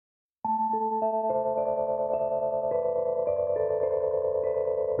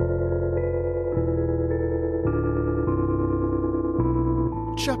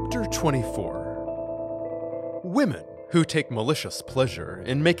Chapter 24. Women who take malicious pleasure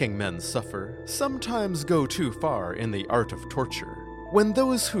in making men suffer sometimes go too far in the art of torture. When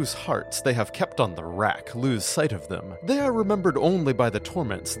those whose hearts they have kept on the rack lose sight of them, they are remembered only by the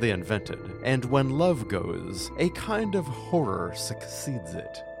torments they invented, and when love goes, a kind of horror succeeds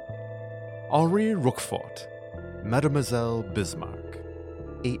it. Henri Roquefort, Mademoiselle Bismarck,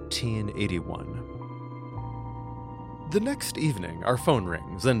 1881. The next evening, our phone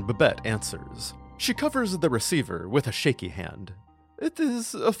rings and Babette answers. She covers the receiver with a shaky hand. "It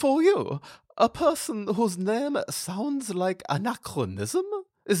is for you, a person whose name sounds like anachronism?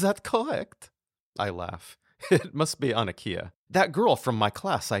 Is that correct?" I laugh. "It must be Annakiya, that girl from my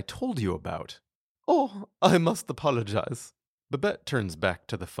class I told you about." "Oh, I must apologize." Babette turns back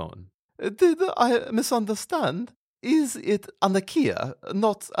to the phone. "Did I misunderstand? Is it Annakiya,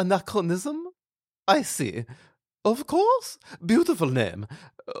 not anachronism? I see. Of course. Beautiful name.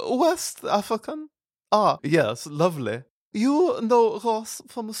 West African? Ah, yes, lovely. You know Ross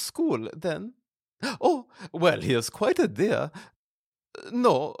from school, then?" "Oh, well, he is quite a dear.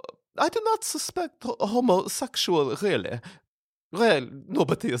 No, I do not suspect homosexual, really. Well,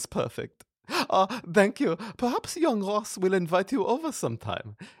 nobody is perfect. Thank you. Perhaps young Ross will invite you over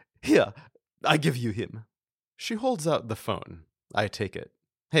sometime. Here, I give you him." She holds out the phone. I take it.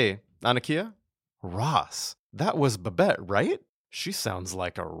 "Hey, Annakiya?" Ross. That was Babette, right? She sounds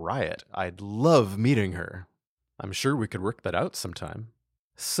like a riot. I'd love meeting her. I'm sure we could work that out sometime.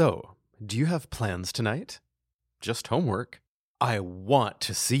 "So, do you have plans tonight?" "Just homework." "I want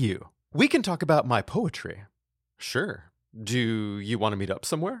to see you. We can talk about my poetry." "Sure. Do you want to meet up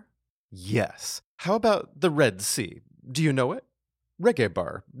somewhere?" "Yes. How about the Red Sea? Do you know it? Reggae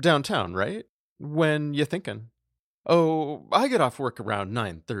bar, downtown, right? When you thinking?" "Oh, I get off work around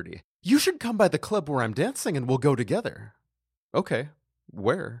 9:30. You should come by the club where I'm dancing and we'll go together." "Okay.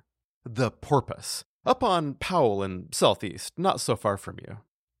 Where?" "The Porpoise. Up on Powell and Southeast, not so far from you."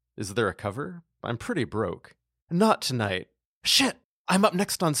 "Is there a cover? I'm pretty broke." "Not tonight. Shit! I'm up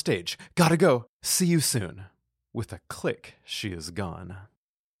next on stage. Gotta go. See you soon." With a click, she is gone.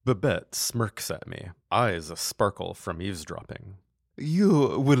 Babette smirks at me, eyes a sparkle from eavesdropping.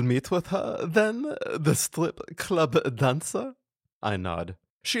 "You will meet with her, then? The strip club dancer?" I nod.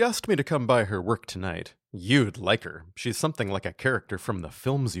 "She asked me to come by her work tonight. You'd like her. She's something like a character from the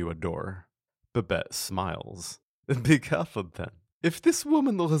films you adore." Babette smiles. "Be careful, then. If this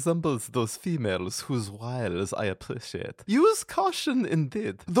woman resembles those females whose wiles I appreciate, use caution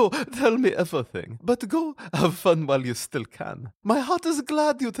indeed. Though, tell me everything. But go, have fun while you still can. My heart is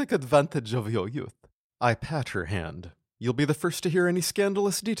glad you take advantage of your youth." I pat her hand. "You'll be the first to hear any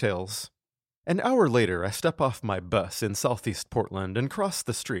scandalous details." An hour later, I step off my bus in southeast Portland and cross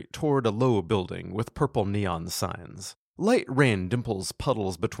the street toward a low building with purple neon signs. Light rain dimples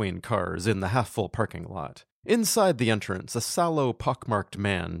puddles between cars in the half-full parking lot. Inside the entrance, a sallow, pockmarked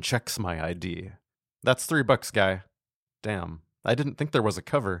man checks my ID. "That's $3, guy." Damn, I didn't think there was a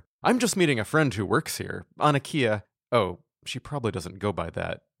cover. I'm just meeting a friend who works here, Annakiya. Oh, she probably doesn't go by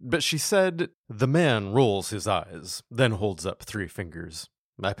that. But she said... The man rolls his eyes, then holds up 3 fingers.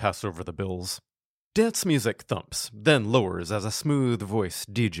 I pass over the bills. Dance music thumps, then lowers as a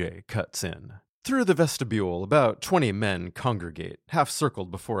smooth-voiced DJ cuts in. Through the vestibule, about 20 men congregate,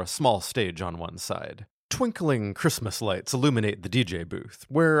 half-circled before a small stage on one side. Twinkling Christmas lights illuminate the DJ booth,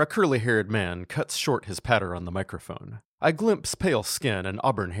 where a curly-haired man cuts short his patter on the microphone. I glimpse pale skin and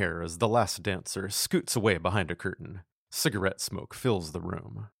auburn hair as the last dancer scoots away behind a curtain. Cigarette smoke fills the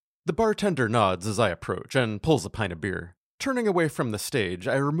room. The bartender nods as I approach and pulls a pint of beer. Turning away from the stage,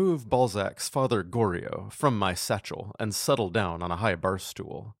 I remove Balzac's Father Goriot from my satchel and settle down on a high bar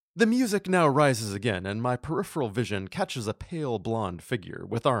stool. The music now rises again, and my peripheral vision catches a pale blonde figure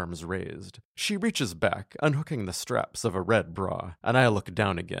with arms raised. She reaches back, unhooking the straps of a red bra, and I look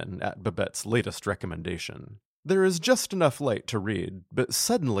down again at Babette's latest recommendation. There is just enough light to read, but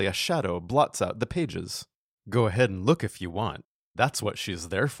suddenly a shadow blots out the pages. "Go ahead and look if you want. That's what she's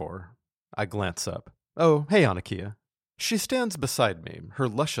there for." I glance up. "Oh, hey, Annakiya." She stands beside me, her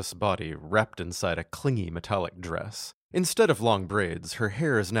luscious body wrapped inside a clingy metallic dress. Instead of long braids, her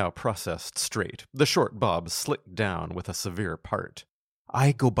hair is now processed straight, the short bob slicked down with a severe part.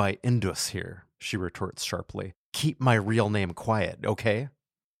 "I go by Indus here," she retorts sharply. "Keep my real name quiet, okay?"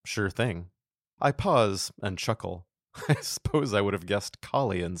 "Sure thing." I pause and chuckle. I suppose I would have guessed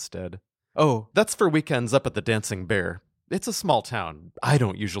Kali instead. "Oh, that's for weekends up at the Dancing Bear. It's a small town. I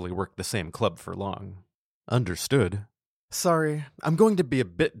don't usually work the same club for long." "Understood." "Sorry, I'm going to be a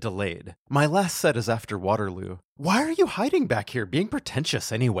bit delayed. My last set is after Waterloo." "Why are you hiding back here being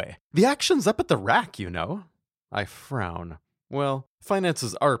pretentious anyway? The action's up at the rack, you know." I frown. Well,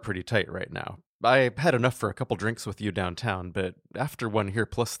 finances are pretty tight right now. I had enough for a couple drinks with you downtown, but after one here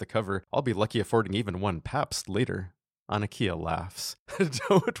plus the cover, I'll be lucky affording even one Pabst later. Annakiya laughs.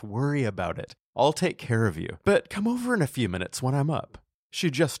 Don't worry about it. I'll take care of you, but come over in a few minutes when I'm up.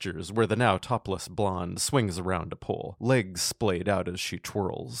 She gestures where the now topless blonde swings around a pole, legs splayed out as she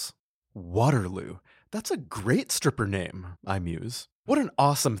twirls. Waterloo. That's a great stripper name, I muse. What an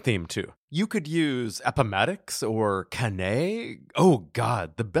awesome theme, too. You could use Appomattox or Canet. Oh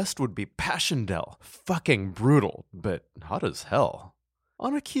god, the best would be Passchendaele. Fucking brutal, but hot as hell.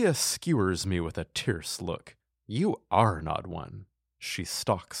 Annakiya skewers me with a terse look. You are an odd one. She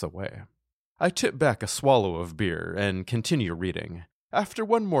stalks away. I tip back a swallow of beer and continue reading. After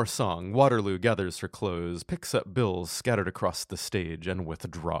one more song, Waterloo gathers her clothes, picks up bills scattered across the stage, and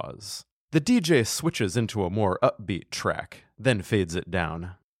withdraws. The DJ switches into a more upbeat track, then fades it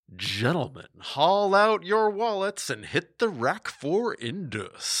down. Gentlemen, haul out your wallets and hit the rack for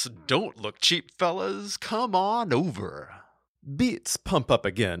Indus. Don't look cheap, fellas. Come on over. Beats pump up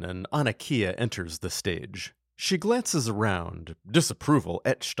again, and Annakiya enters the stage. She glances around, disapproval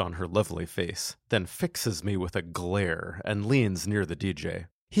etched on her lovely face, then fixes me with a glare and leans near the DJ.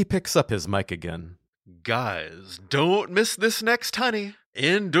 He picks up his mic again. Guys, don't miss this next honey.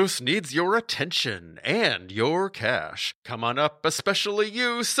 Indus needs your attention and your cash. Come on up, especially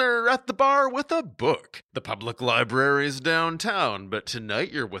you, sir, at the bar with a book. The public library's downtown, but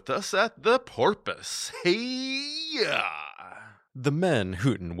tonight you're with us at the Porpoise. Hey-ya! The men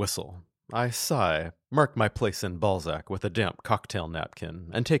hoot and whistle. I sigh, mark my place in Balzac with a damp cocktail napkin,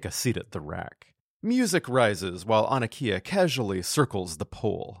 and take a seat at the rack. Music rises while Annakiya casually circles the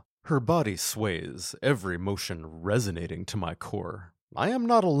pole. Her body sways, every motion resonating to my core. I am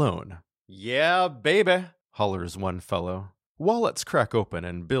not alone. Yeah, baby, hollers one fellow. Wallets crack open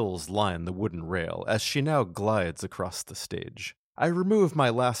and bills line the wooden rail as she now glides across the stage. I remove my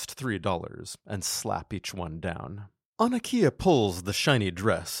last $3 and slap each one down. Annakiya pulls the shiny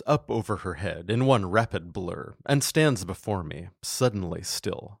dress up over her head in one rapid blur and stands before me, suddenly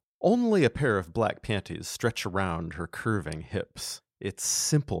still. Only a pair of black panties stretch around her curving hips. It's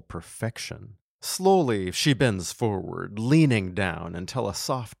simple perfection. Slowly, she bends forward, leaning down until a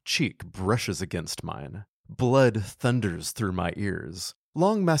soft cheek brushes against mine. Blood thunders through my ears.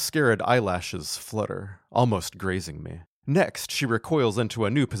 Long mascaraed eyelashes flutter, almost grazing me. Next, she recoils into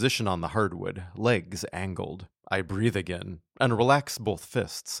a new position on the hardwood, legs angled. I breathe again, and relax both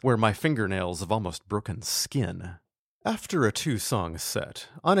fists, where my fingernails have almost broken skin. After a 2-song set,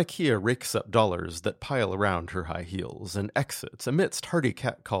 Annakiya rakes up dollars that pile around her high heels and exits amidst hearty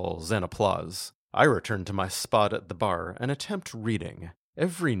catcalls and applause. I return to my spot at the bar and attempt reading.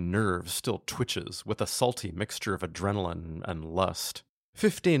 Every nerve still twitches with a salty mixture of adrenaline and lust.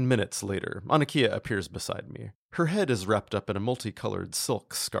 15 minutes later, Annakiya appears beside me. Her head is wrapped up in a multicolored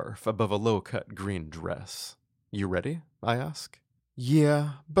silk scarf above a low-cut green dress. You ready? I ask.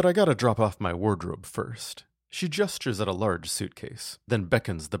 Yeah, but I gotta drop off my wardrobe first. She gestures at a large suitcase, then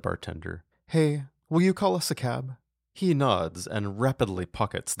beckons the bartender. Hey, will you call us a cab? He nods and rapidly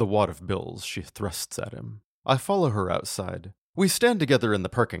pockets the wad of bills she thrusts at him. I follow her outside. We stand together in the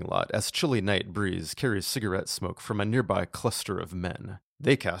parking lot as chilly night breeze carries cigarette smoke from a nearby cluster of men.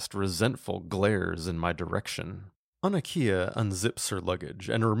 They cast resentful glares in my direction. Annakiya unzips her luggage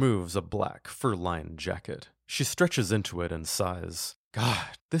and removes a black fur-lined jacket. She stretches into it and sighs.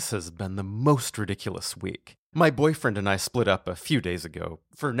 God, this has been the most ridiculous week. My boyfriend and I split up a few days ago.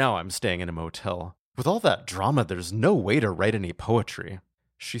 For now, I'm staying in a motel. With all that drama, there's no way to write any poetry.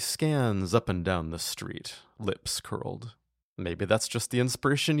 She scans up and down the street, lips curled. Maybe that's just the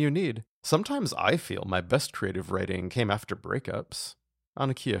inspiration you need. Sometimes I feel my best creative writing came after breakups.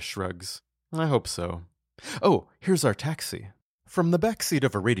 Annakiya shrugs. I hope so. Oh, here's our taxi. From the backseat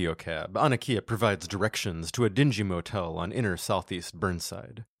of a radio cab, Annakiya provides directions to a dingy motel on inner southeast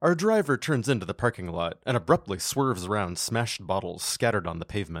Burnside. Our driver turns into the parking lot and abruptly swerves around smashed bottles scattered on the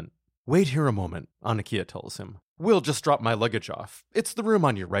pavement. Wait here a moment, Annakiya tells him. We'll just drop my luggage off. It's the room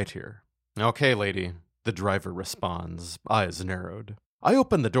on your right here. Okay, lady, the driver responds, eyes narrowed. I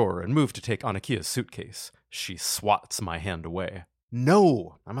open the door and move to take Annakiya's suitcase. She swats my hand away.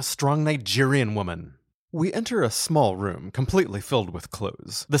 No, I'm a strong Nigerian woman. We enter a small room completely filled with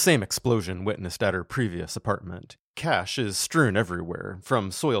clothes, the same explosion witnessed at her previous apartment. Cash is strewn everywhere,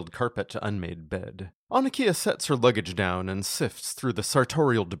 from soiled carpet to unmade bed. Annakiya sets her luggage down and sifts through the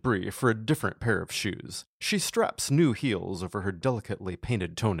sartorial debris for a different pair of shoes. She straps new heels over her delicately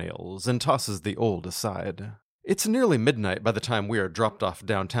painted toenails and tosses the old aside. It's nearly midnight by the time we are dropped off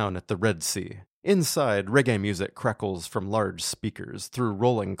downtown at the Red Sea. Inside, reggae music crackles from large speakers through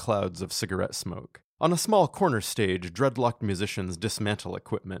rolling clouds of cigarette smoke. On a small corner stage, dreadlocked musicians dismantle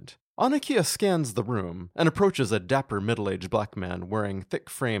equipment. Annakiya scans the room and approaches a dapper middle-aged black man wearing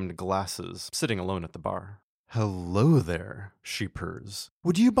thick-framed glasses, sitting alone at the bar. "Hello there," she purrs.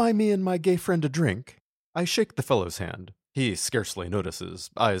 "Would you buy me and my gay friend a drink?" I shake the fellow's hand. He scarcely notices,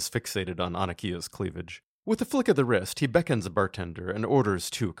 eyes fixated on Annakiya's cleavage. With a flick of the wrist, he beckons a bartender and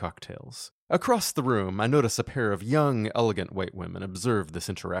orders 2 cocktails. Across the room, I notice a pair of young, elegant white women observe this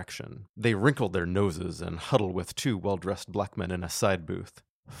interaction. They wrinkle their noses and huddle with 2 well-dressed black men in a side booth.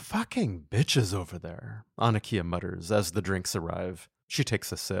 "Fucking bitches over there," Annakiya mutters as the drinks arrive. She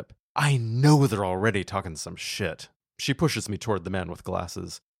takes a sip. "I know they're already talking some shit." She pushes me toward the man with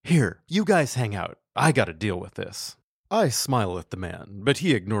glasses. "Here, you guys hang out. I gotta deal with this." I smile at the man, but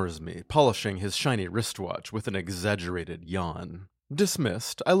he ignores me, polishing his shiny wristwatch with an exaggerated yawn.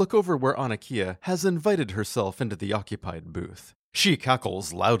 Dismissed, I look over where Annakiya has invited herself into the occupied booth. She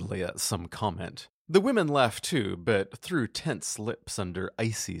cackles loudly at some comment. The women laugh too, but through tense lips under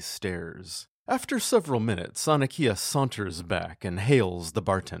icy stares. After several minutes, Annakiya saunters back and hails the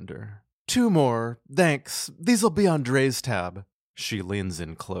bartender. "2 more, thanks. These'll be Andre's tab." She leans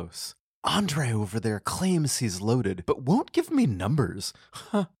in close. "Andre over there claims he's loaded, but won't give me numbers.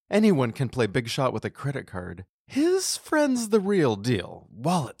 Huh, anyone can play big shot with a credit card. His friend's the real deal,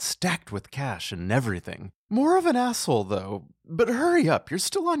 wallet stacked with cash and everything. More of an asshole, though, but hurry up, you're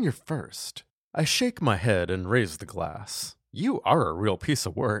still on your first." I shake my head and raise the glass. "You are a real piece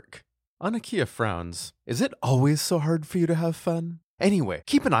of work." Annakiya frowns. "Is it always so hard for you to have fun? Anyway,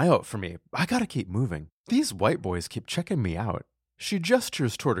 keep an eye out for me. I gotta keep moving. These white boys keep checking me out." She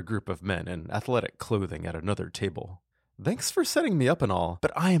gestures toward a group of men in athletic clothing at another table. "Thanks for setting me up and all,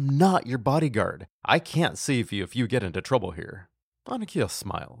 but I am not your bodyguard. I can't save you if you get into trouble here." Annakiya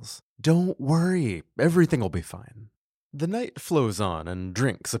smiles. "Don't worry, everything will be fine." The night flows on, and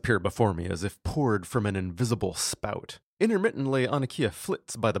drinks appear before me as if poured from an invisible spout. Intermittently, Annakiya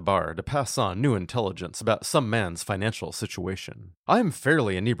flits by the bar to pass on new intelligence about some man's financial situation. I am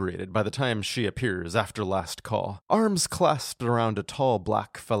fairly inebriated by the time she appears after last call, arms clasped around a tall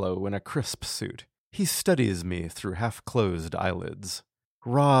black fellow in a crisp suit. He studies me through half-closed eyelids.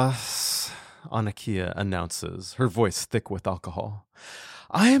 "Ross," Annakiya announces, her voice thick with alcohol.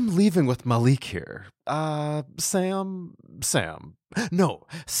 "I am leaving with Malik here. Sam? No,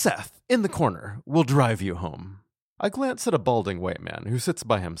 Seth, in the corner. Will drive you home." I glance at a balding white man who sits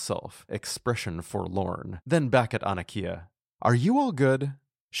by himself, expression forlorn, then back at Annakiya. "Are you all good?"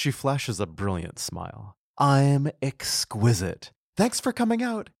 She flashes a brilliant smile. "I'm exquisite. Thanks for coming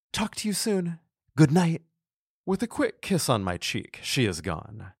out. Talk to you soon. Good night." With a quick kiss on my cheek, she is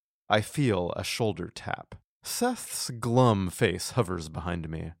gone. I feel a shoulder tap. Seth's glum face hovers behind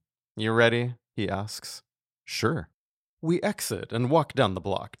me. "You ready?" he asks. "Sure." We exit and walk down the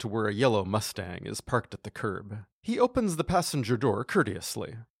block to where a yellow Mustang is parked at the curb. He opens the passenger door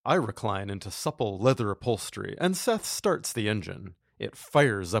courteously. I recline into supple leather upholstery, and Seth starts the engine. It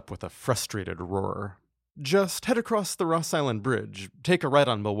fires up with a frustrated roar. "Just head across the Ross Island Bridge, take a right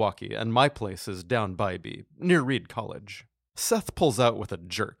on Milwaukee, and my place is down Bybee, near Reed College." Seth pulls out with a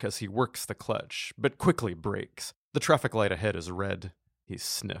jerk as he works the clutch, but quickly brakes. The traffic light ahead is red. He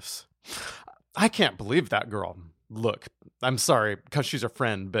sniffs. "I can't believe that girl. Look, I'm sorry, 'cause she's a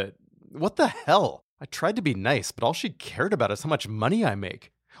friend, but what the hell? I tried to be nice, but all she cared about is how much money I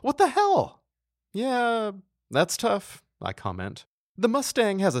make. What the hell?" "Yeah, that's tough," I comment. The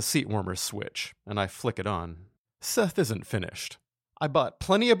Mustang has a seat warmer switch, and I flick it on. Seth isn't finished. "I bought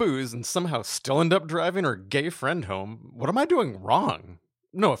plenty of booze and somehow still end up driving her gay friend home. What am I doing wrong?"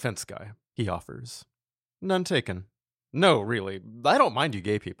 "No offense, guy," he offers. "None taken." "No, really, I don't mind you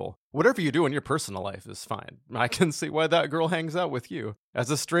gay people. Whatever you do in your personal life is fine. I can see why that girl hangs out with you. As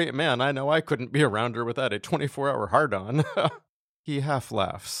a straight man, I know I couldn't be around her without a 24-hour hard-on." He half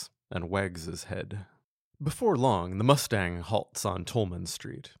laughs and wags his head. Before long, the Mustang halts on Tolman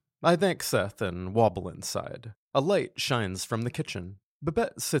Street. I thank Seth and wobble inside. A light shines from the kitchen.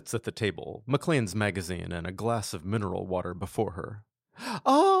 Babette sits at the table, Maclean's magazine and a glass of mineral water before her.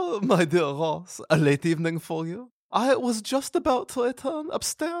 "Ah, my dear Ross, a late evening for you? I was just about to return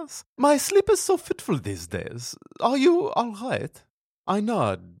upstairs. My sleep is so fitful these days. Are you all right?" I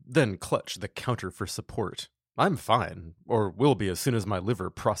nod, then clutch the counter for support. I'm fine, or will be as soon as my liver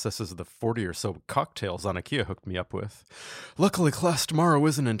processes the 40 or so cocktails Annakiya hooked me up with. Luckily, class tomorrow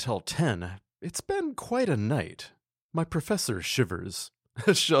isn't until 10. It's been quite a night. My professor shivers.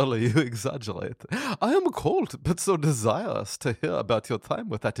 "Surely you exaggerate. I am cold, but so desirous to hear about your time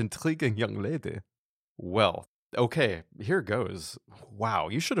with that intriguing young lady." "Well, okay, here goes. Wow,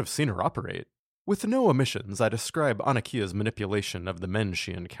 you should have seen her operate." With no omissions, I describe Annakiya's manipulation of the men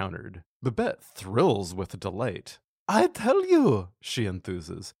she encountered. Babette thrills with delight. I tell you, she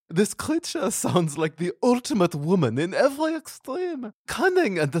enthuses, this creature sounds like the ultimate woman in every extreme.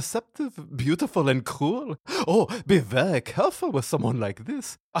 Cunning and deceptive, beautiful and cruel. Oh, be very careful with someone like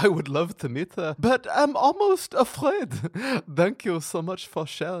this. I would love to meet her, but I'm almost afraid. Thank you so much for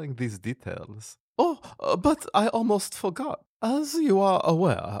sharing these details. Oh, but I almost forgot. As you are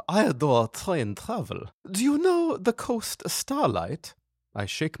aware, I adore train travel. Do you know the Coast Starlight? I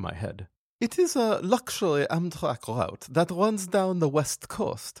shake my head. It is a luxury Amtrak route that runs down the west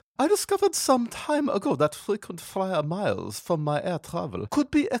coast. I discovered some time ago that frequent flyer miles from my air travel could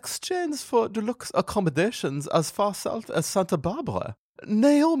be exchanged for deluxe accommodations as far south as Santa Barbara.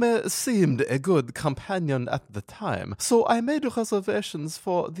 Naomi seemed a good companion at the time, so I made reservations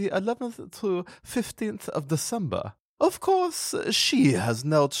for the 11th to 15th of December. Of course, she has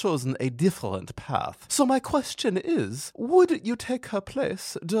now chosen a different path, so my question is, would you take her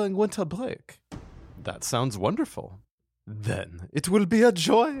place during winter break? That sounds wonderful. Then it will be a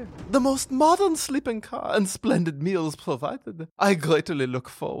joy. The most modern sleeping car and splendid meals provided. I greatly look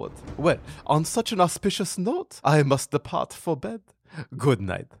forward. Well, on such an auspicious note, I must depart for bed. Good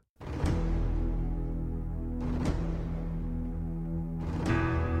night.